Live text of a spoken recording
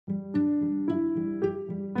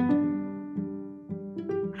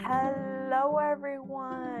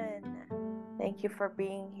Thank you for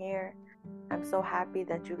being here. I'm so happy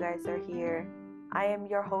that you guys are here. I am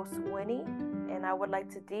your host, Winnie, and I would like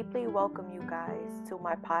to deeply welcome you guys to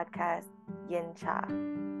my podcast, Yin Cha,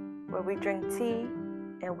 where we drink tea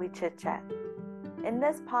and we chit chat. In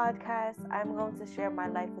this podcast, I'm going to share my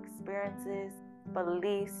life experiences,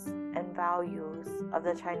 beliefs, and values of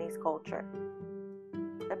the Chinese culture.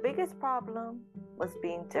 The biggest problem was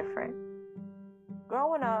being different.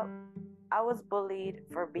 Growing up, I was bullied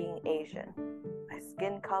for being Asian, my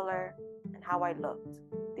skin color, and how I looked.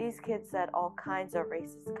 These kids said all kinds of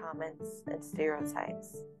racist comments and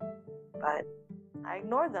stereotypes, but I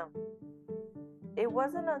ignored them. It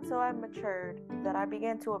wasn't until I matured that I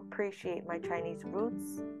began to appreciate my Chinese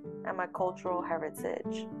roots and my cultural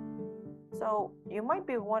heritage. So you might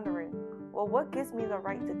be wondering, well, what gives me the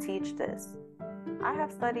right to teach this? I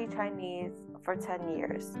have studied Chinese for 10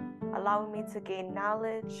 years, allowing me to gain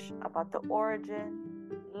knowledge about the origin,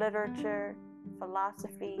 literature,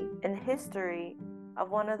 philosophy, and history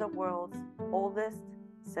of one of the world's oldest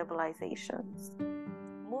civilizations.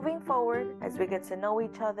 Moving forward, as we get to know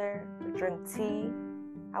each other, we drink tea,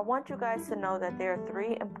 I want you guys to know that there are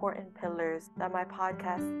 3 important pillars that my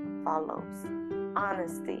podcast follows.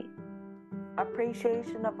 Honesty,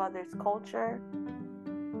 appreciation of others' culture,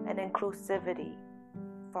 and inclusivity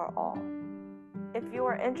for all. If you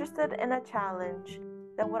are interested in a challenge,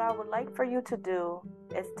 then what I would like for you to do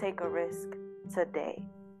is take a risk today.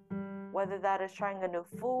 Whether that is trying a new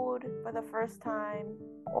food for the first time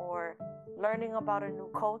or learning about a new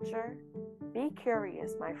culture, be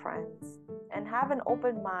curious, my friends, and have an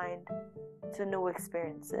open mind to new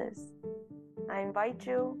experiences. I invite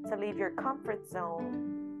you to leave your comfort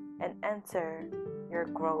zone and enter your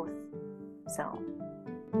growth zone.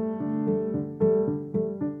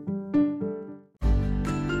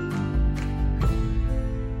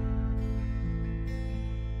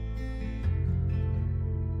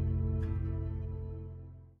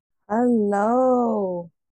 Hello.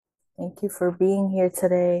 Thank you for being here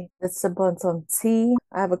today. It's about some tea.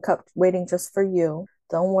 I have a cup waiting just for you.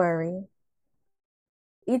 Don't worry.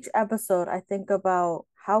 Each episode, I think about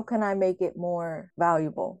how can I make it more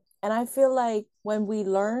valuable? And I feel like when we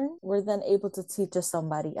learn, we're then able to teach to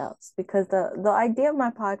somebody else. Because the idea of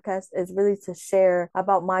my podcast is really to share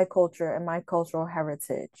about my culture and my cultural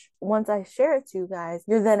heritage. Once I share it to you guys,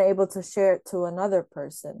 you're then able to share it to another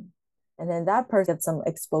person. And then that person gets some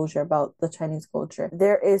exposure about the Chinese culture.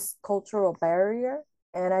 There is cultural barrier.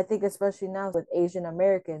 And I think especially now with Asian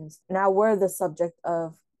Americans, now we're the subject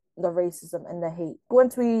of the racism and the hate.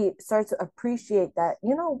 Once we start to appreciate that,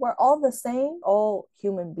 we're all the same, all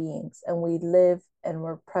human beings, and we live and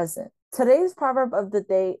we're present. Today's proverb of the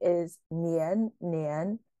day is Nian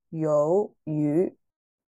Nian You Yu.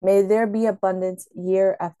 May there be abundance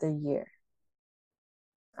year after year.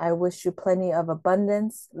 I wish you plenty of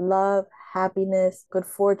abundance, love, happiness, good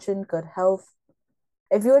fortune, good health.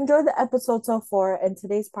 If you enjoyed the episode so far and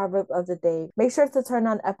today's proverb of the day, make sure to turn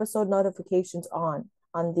on episode notifications on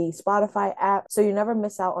the Spotify app so you never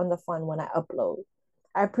miss out on the fun when I upload.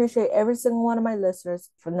 I appreciate every single one of my listeners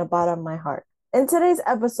from the bottom of my heart. In today's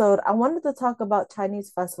episode, I wanted to talk about Chinese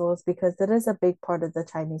festivals because it is a big part of the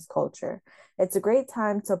Chinese culture. It's a great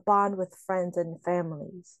time to bond with friends and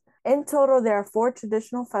families. In total, there are 4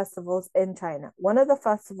 traditional festivals in China. One of the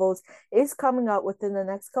festivals is coming up within the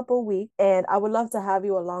next couple of weeks, and I would love to have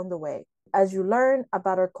you along the way as you learn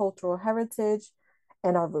about our cultural heritage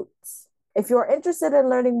and our roots. If you're interested in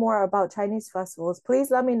learning more about Chinese festivals,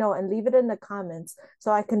 please let me know and leave it in the comments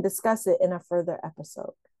so I can discuss it in a further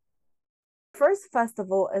episode. First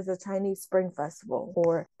festival is the Chinese Spring Festival,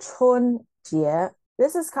 or Chunjie.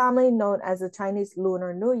 This is commonly known as the Chinese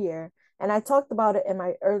Lunar New Year, and I talked about it in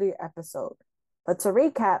my earlier episode. But to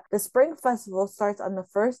recap, the Spring Festival starts on the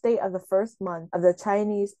first day of the first month of the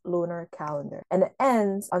Chinese lunar calendar, and it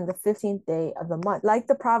ends on the 15th day of the month. Like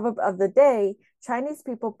the proverb of the day, Chinese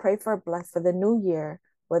people pray for a blessing for the new year,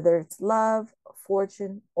 whether it's love,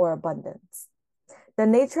 fortune, or abundance. The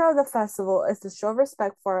nature of the festival is to show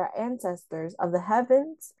respect for our ancestors of the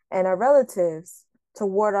heavens and our relatives, to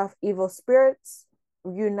ward off evil spirits,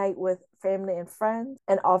 unite with family and friends,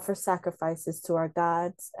 and offer sacrifices to our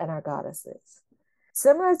gods and our goddesses.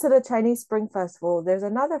 Similar to the Chinese Spring Festival, there's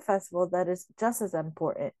another festival that is just as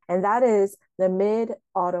important, and that is the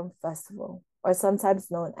Mid-Autumn Festival, or sometimes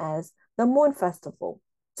known as the Moon Festival,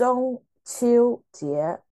 中秋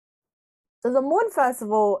节. So the Moon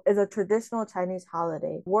Festival is a traditional Chinese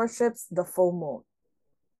holiday, worships the full moon.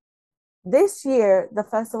 This year, the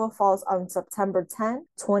festival falls on September 10,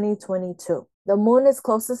 2022. The moon is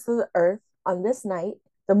closest to the earth on this night.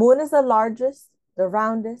 The moon is the largest, the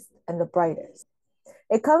roundest, and the brightest.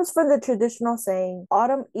 It comes from the traditional saying,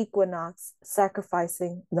 autumn equinox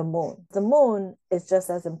sacrificing the moon. The moon is just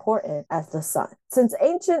as important as the sun. Since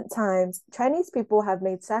ancient times, Chinese people have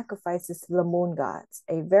made sacrifices to the moon gods,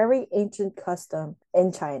 a very ancient custom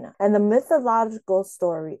in China. And the mythological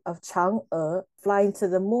story of Chang'e flying to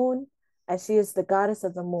the moon, as she is the goddess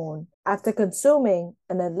of the moon, after consuming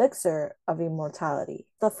an elixir of immortality.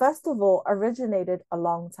 The festival originated a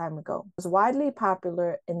long time ago. It was widely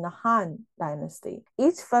popular in the Han Dynasty.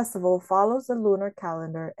 Each festival follows the lunar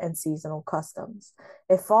calendar and seasonal customs.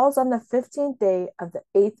 It falls on the 15th day of the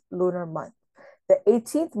 8th lunar month. The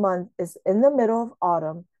 18th month is in the middle of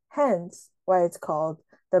autumn, hence why it's called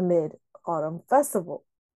the Mid-Autumn Festival.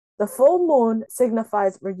 The full moon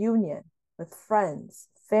signifies reunion with friends,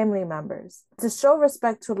 family members, to show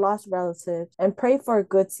respect to lost relatives and pray for a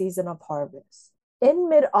good season of harvest. In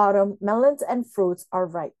mid-autumn, melons and fruits are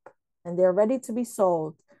ripe and they're ready to be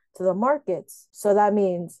sold to the markets. So that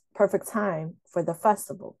means perfect time for the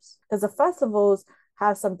festivals, because the festivals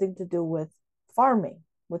have something to do with farming,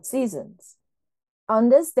 with seasons. On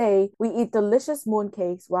this day, we eat delicious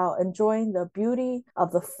mooncakes while enjoying the beauty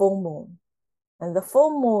of the full moon. And the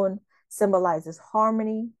full moon symbolizes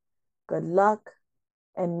harmony, good luck,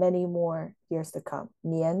 and many more years to come.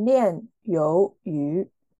 年年有余.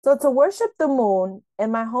 So to worship the moon,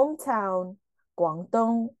 in my hometown,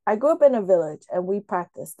 Guangdong, I grew up in a village and we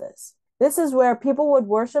practiced this. This is where people would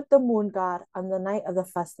worship the moon god on the night of the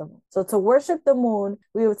festival. So to worship the moon,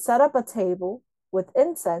 we would set up a table with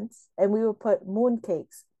incense and we would put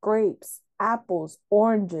mooncakes, grapes, apples,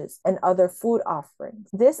 oranges, and other food offerings.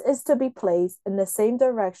 This is to be placed in the same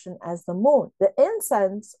direction as the moon. The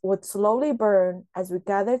incense would slowly burn as we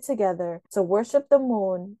gather together to worship the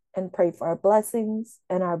moon and pray for our blessings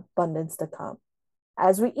and our abundance to come.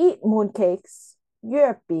 As we eat mooncakes,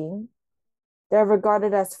 月饼, they're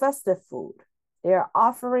regarded as festive food. They are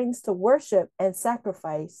offerings to worship and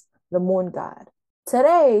sacrifice the moon god.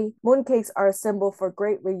 Today, mooncakes are a symbol for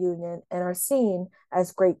great reunion and are seen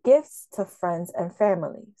as great gifts to friends and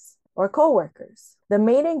families or co-workers. The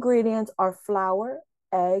main ingredients are flour,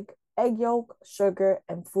 egg yolk, sugar,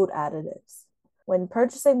 and food additives. When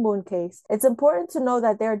purchasing mooncakes, it's important to know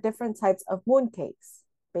that there are different types of mooncakes: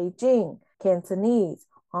 Beijing, Cantonese,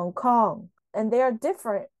 Hong Kong, and they are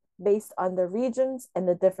different based on the regions and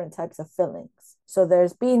the different types of fillings. So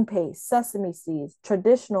there's bean paste, sesame seeds,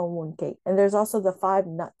 traditional mooncake, and there's also the 5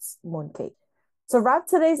 nuts mooncake. To wrap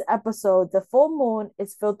today's episode, the full moon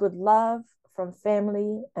is filled with love from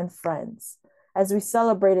family and friends as we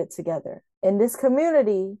celebrate it together. In this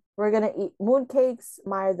community, we're going to eat mooncakes,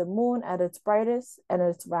 admire the moon at its brightest and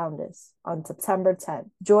its roundest on September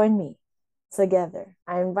 10th. Join me together.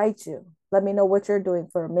 I invite you. Let me know what you're doing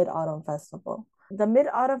for Mid-Autumn Festival. The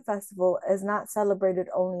Mid-Autumn Festival is not celebrated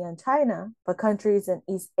only in China, but countries in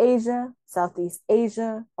East Asia, Southeast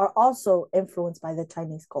Asia are also influenced by the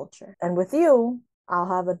Chinese culture. And with you, I'll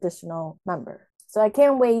have additional members. So I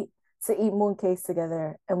can't wait to eat mooncakes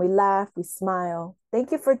together and we laugh, we smile.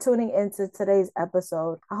 Thank you for tuning into today's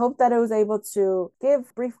episode. I hope that I was able to give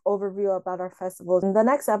a brief overview about our festivals. In the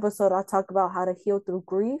next episode, I'll talk about how to heal through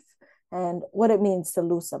grief and what it means to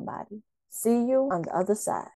lose somebody. See you on the other side.